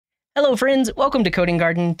Hello friends, welcome to Coding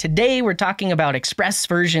Garden. Today we're talking about Express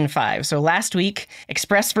version 5. So last week,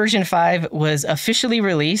 Express version 5 was officially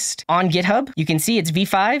released on GitHub. You can see it's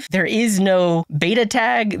v5. There is no beta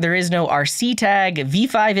tag, there is no RC tag.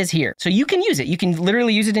 v5 is here. So you can use it. You can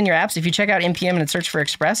literally use it in your apps. If you check out npm and search for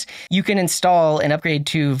Express, you can install and upgrade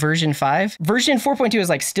to version 5. Version 4.2 is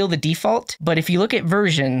like still the default, but if you look at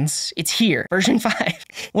versions, it's here, version 5.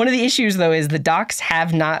 One of the issues though is the docs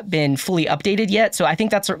have not been fully updated yet. So I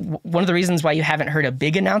think that's one of the reasons why you haven't heard a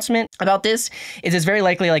big announcement about this is it's very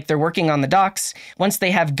likely like they're working on the docs. Once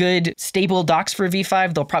they have good, stable docs for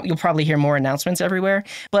v5, you'll probably hear more announcements everywhere.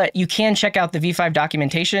 But you can check out the v5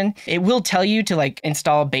 documentation. It will tell you to like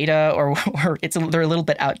install beta or they're a little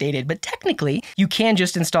bit outdated, but technically you can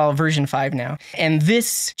just install version 5 now. And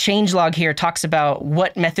this changelog here talks about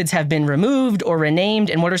what methods have been removed or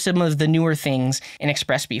renamed and what are some of the newer things in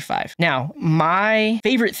Express v5. Now, my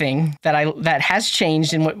favorite thing that has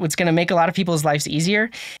changed and what's going to make a lot of people's lives easier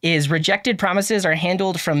is rejected promises are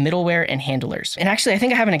handled from middleware and handlers. And actually, I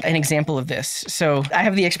think I have an example of this. So I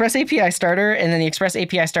have the Express API Starter and then the Express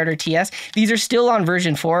API Starter TS. These are still on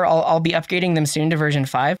version 4. I'll be upgrading them soon to version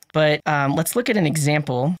 5. But let's look at an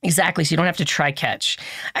example. Exactly, so you don't have to try catch.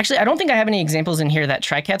 Actually, I don't think I have any examples in here that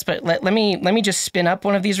try catch, but let me just spin up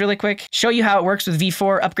one of these really quick, show you how it works with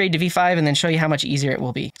v4, upgrade to v5, and then show you how much easier it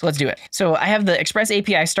will be. So let's do it. So I have the Express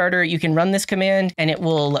API Starter. You can run this command and it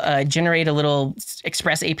will generate a little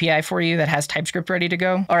Express API for you that has TypeScript ready to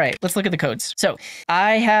go. All right, let's look at the codes. So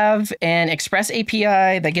I have an Express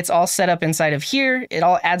API that gets all set up inside of here. It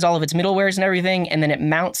all adds all of its middlewares and everything, and then it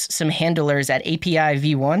mounts some handlers at API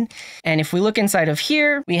v1. And if we look inside of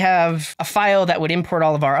here, we have a file that would import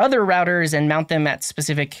all of our other routers and mount them at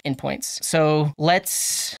specific endpoints. So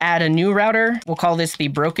let's add a new router. We'll call this the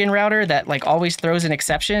broken router that like always throws an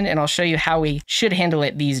exception, and I'll show you how we should handle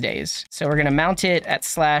it these days. So we're going to mount it at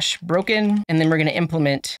 /broken, and then we're going to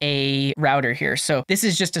implement a router here. So this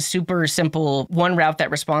is just a super simple one route that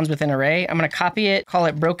responds with an array. I'm going to copy it, call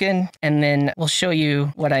it broken, and then we'll show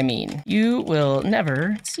you what I mean. You will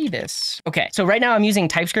never see this. Okay, so right now I'm using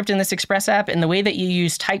TypeScript in this Express app, and the way that you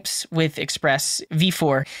use types with Express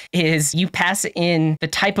v4 is you pass in the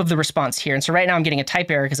type of the response here. And so right now I'm getting a type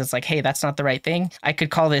error because it's like, hey, that's not the right thing. I could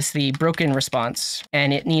call this the broken response,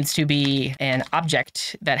 and it needs to be an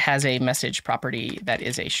object that has a message property that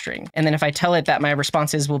is a string. And then if I tell it that my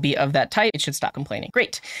responses will be of that type, it should stop complaining.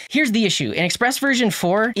 Great. Here's the issue. In Express version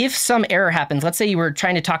 4, if some error happens, let's say you were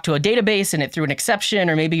trying to talk to a database and it threw an exception,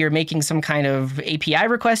 or maybe you're making some kind of API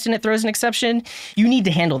request and it throws an exception, you need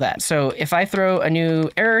to handle that. So if I throw a new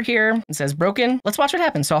error here, it says broken, let's watch what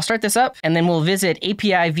happens. So I'll start this up and then we'll visit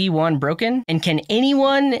API v1 broken. And can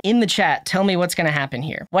anyone in the chat tell me what's going to happen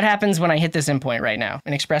here? What happens when I hit this endpoint right now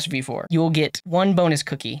in Express v4? You will get one bonus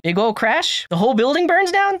cookie. Big ol' crash? The whole building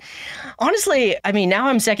burns down? Honestly, I mean, now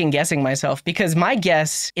I'm second guessing myself because my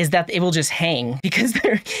guess is that it will just hang because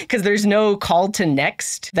there's no call to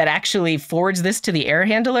next that actually forwards this to the error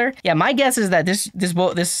handler. Yeah, my guess is that this,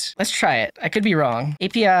 let's try it. I could be wrong.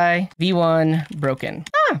 API v1 broken.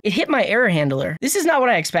 It hit my error handler. This is not what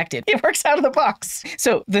I expected. It works out of the box.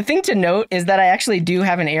 So the thing to note is that I actually do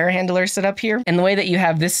have an error handler set up here. And the way that you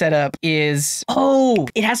have this set up is, oh,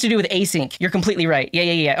 it has to do with async. You're completely right.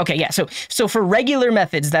 Yeah. Okay, yeah. So for regular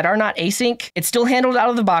methods that are not async, it's still handled out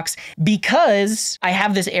of the box because I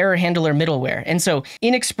have this error handler middleware. And so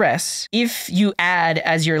in Express, if you add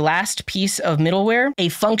as your last piece of middleware a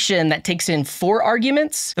function that takes in 4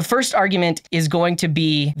 arguments, the first argument is going to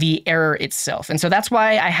be the error itself. And so that's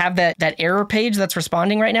why I have that error page that's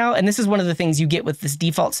responding right now. And this is one of the things you get with this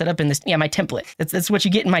default setup in this, my template. That's what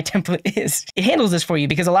you get in my template is. It handles this for you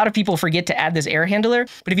because a lot of people forget to add this error handler.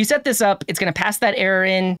 But if you set this up, it's going to pass that error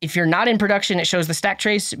in. If you're not in production, it shows the stack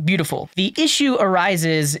trace. Beautiful. The issue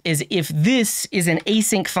arises is if this is an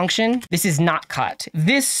async function, this is not caught.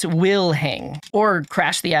 This will hang or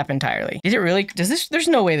crash the app entirely. Is it really? There's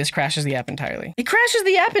no way this crashes the app entirely. It crashes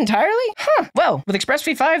the app entirely? Huh. Well, with Express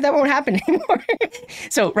v5, that won't happen anymore.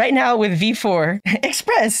 So right now with v4,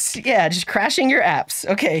 Express, yeah, just crashing your apps.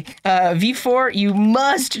 Okay, v4, you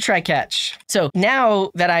must try catch. So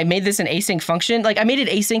now that I made this an async function, like I made it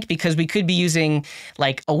async because we could be using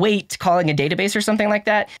like await calling a database or something like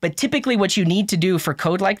that. But typically what you need to do for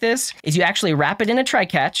code like this is you actually wrap it in a try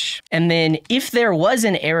catch. And then if there was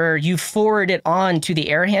an error, you forward it on to the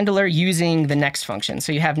error handler using the next function.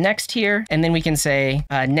 So you have next here, and then we can say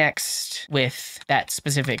next with that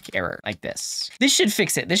specific error like this. This should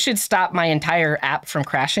fix it. This should stop my entire app from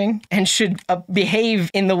crashing and should behave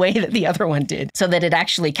in the way that the other one did so that it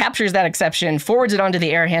actually captures that exception, forwards it onto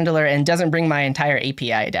the error handler, and doesn't bring my entire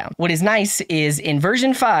API down. What is nice is in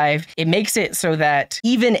version 5, it makes it so that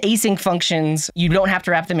even async functions, you don't have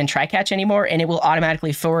to wrap them in try-catch anymore, and it will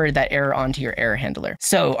automatically forward that error onto your error handler.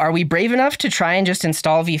 So are we brave enough to try and just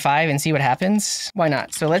install v5 and see what happens? Why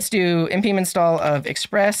not? So let's do npm install of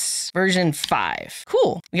Express version 5.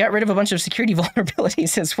 Cool. We got rid of a bunch of security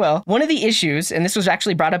vulnerabilities as well. One of the issues, and this was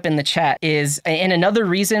actually brought up in the chat, is, and another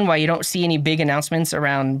reason why you don't see any big announcements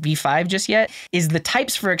around v5 just yet, is the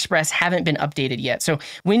types for Express haven't been updated yet. So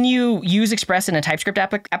when you use Express in a TypeScript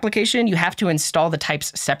application, you have to install the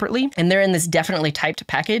types separately, and they're in this definitely typed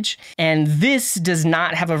package. And this does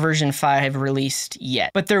not have a version 5 released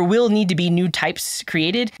yet, but there will need to be new types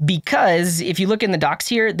created, because if you look in the docs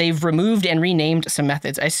here, they've removed and renamed some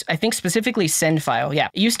methods. I think specifically sendFile. Yeah,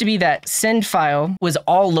 it used to be that sendFile was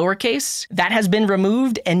all lowercase. That has been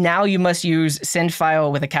removed, and now you must use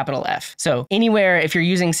sendFile with a capital F. So anywhere, if you're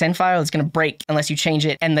using sendFile, it's going to break unless you change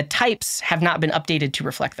it, and the types have not been updated to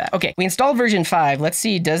reflect that. Okay, we installed version 5. Let's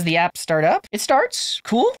see, does the app start up? It starts.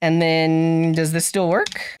 Cool. And then does this still work?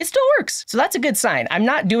 It still works. So that's a good sign. I'm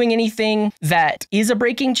not doing anything that is a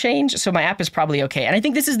breaking change, so my app is probably okay. And I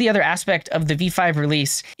think this is the other aspect of the v5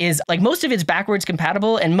 release, is like most of it's backwards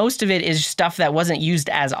compatible, and most of it is stuff that wasn't used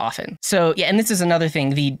as often. So yeah, and this is another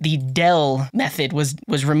thing. The del method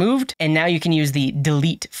was removed, and now you can use the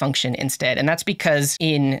delete function instead. And that's because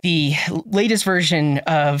in the latest version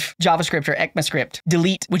of JavaScript or ECMAScript,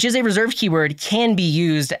 delete, which is a reserved keyword, can be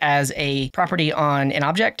used as a property on an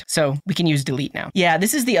object. So we can use delete now. Yeah,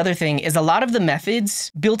 this is the other thing, is a lot of the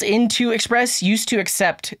methods built into Express used to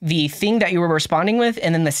accept the thing that you were responding with,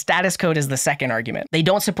 and then the status code is the second argument. They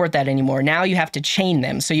don't support that anymore. Now you have to chain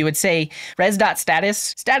them. So you would say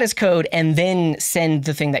res.status, status code, and then send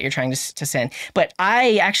the thing that you're trying to send. But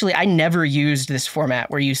I never used this format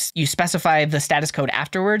where you specify the status code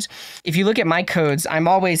afterwards. If you look at my codes, I'm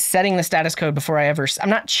always setting the status code before I'm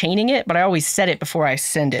not chaining it, but I always set it before I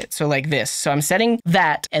send it. So like this. So I'm setting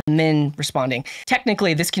that and then responding.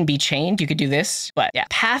 Technically, this can be chained. You could do this, but yeah,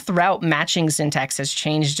 path route matching syntax has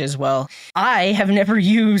changed as well. I have never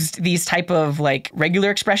used these type of like regular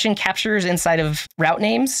expression captures inside of route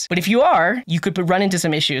names, but if you are, you could run into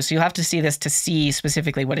some issues. So you'll have to see this to see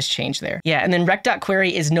specifically what has changed there. Yeah, and then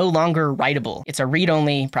req.query is no longer writable. It's a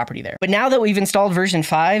read-only property there. But now that we've installed version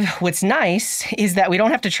 5, what's nice is that we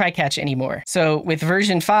don't have to try catch anymore. So with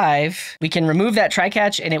version 5, we can remove that try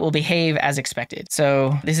catch and it will behave as expected.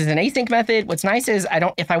 So this is an async method. What's nice is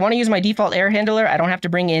if I want to use my default error handler, I don't have to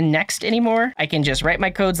bring in next anymore. I can just write my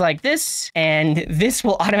codes like this, and this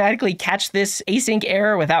will automatically catch this async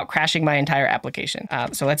error without crashing my entire application.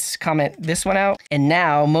 So let's comment this one out. And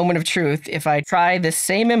now, moment of truth, if I try this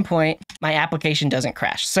same endpoint, my application doesn't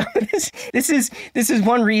crash. So this is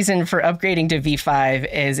one reason for upgrading to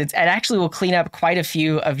v5, is it actually will clean up quite a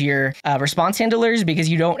few of your response handlers, because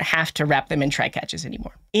you don't have to wrap them in try catches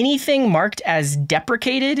anymore. Anything marked as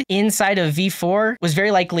deprecated inside of v4 was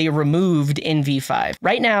very likely removed in v5.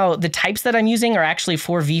 Right now, the types that I'm using are actually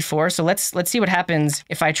for v4. So let's see what happens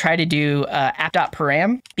if I try to do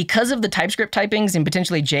app.param. Because of the TypeScript typings and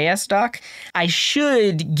potentially JS doc, I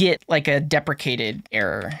should get like a deprecated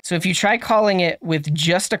error. So if you try calling it with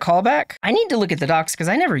just a callback, I need to look at the docs because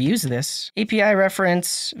I never use this. API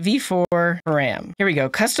reference v4 param. Here we go.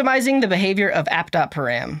 Customizing the behavior of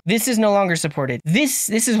app.param. This is no longer supported. This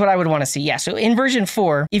is what I would want to see. Yeah. So in version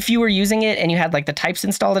 4, if you were using it and you had like the types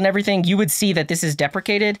installed and everything, you would see that this is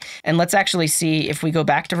deprecated. And let's actually see if we go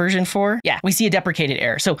back to version 4. Yeah, we see a deprecated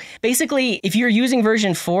error. So basically, if you're using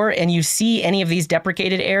version 4 and you see any of these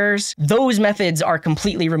deprecated errors, those methods are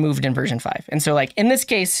completely removed in version 5. And so like in this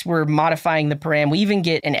case, we're modifying the param. We even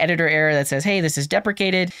get an editor error that says, hey, this is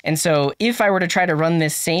deprecated. And so if I were to try to run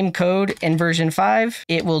this same code in version 5,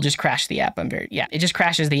 it will just crash the app. It just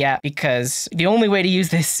crashes the app, because the only way to use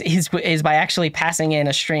this is by actually passing in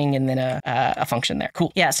a string and then a function there.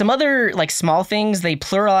 Cool. Yeah, some other like small things, they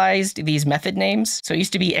pluralized these method names. So it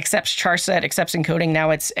used to be accepts charset, accepts encoding. Now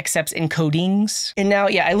it's accepts encodings. And now,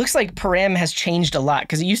 yeah, it looks like param has changed a lot,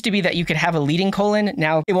 because it used to be that you could have a leading colon.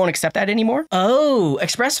 Now it won't accept that anymore. Oh,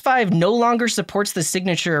 Express 5 no longer supports the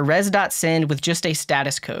signature res.send with just a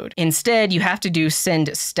status code. Instead, you have to do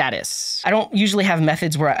sendStatus. I don't usually have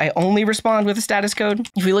methods where I only respond with a status code.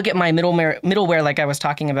 If we look at my middleware like I was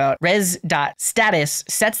talking about, res.status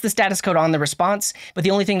sets the status code on the response, but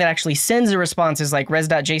the only thing that actually sends a response is like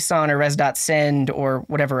res.json or res.send or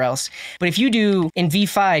whatever else. But if you do in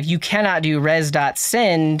v5, you cannot do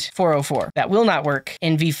res.send 404. That will not work.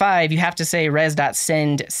 In v5, you have to say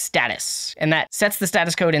res.sendStatus, and that sets the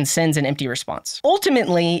status code and sends sends an empty response.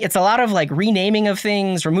 Ultimately, it's a lot of like renaming of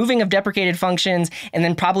things, removing of deprecated functions, and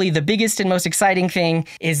then probably the biggest and most exciting thing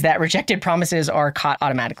is that rejected promises are caught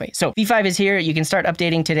automatically. So v5 is here. You can start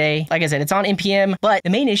updating today. Like I said, it's on npm, but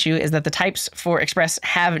the main issue is that the types for Express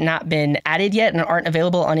have not been added yet and aren't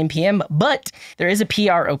available on npm, but there is a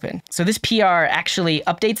PR open. So this PR actually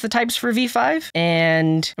updates the types for v5,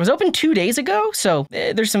 and it was open 2 days ago. So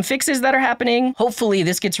there's some fixes that are happening. Hopefully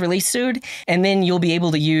this gets released soon, and then you'll be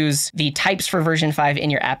able to use the types for version 5 in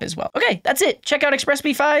your app as well. Okay, that's it. Check out Express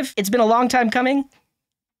v5. It's been a long time coming.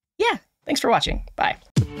 Yeah, thanks for watching. Bye.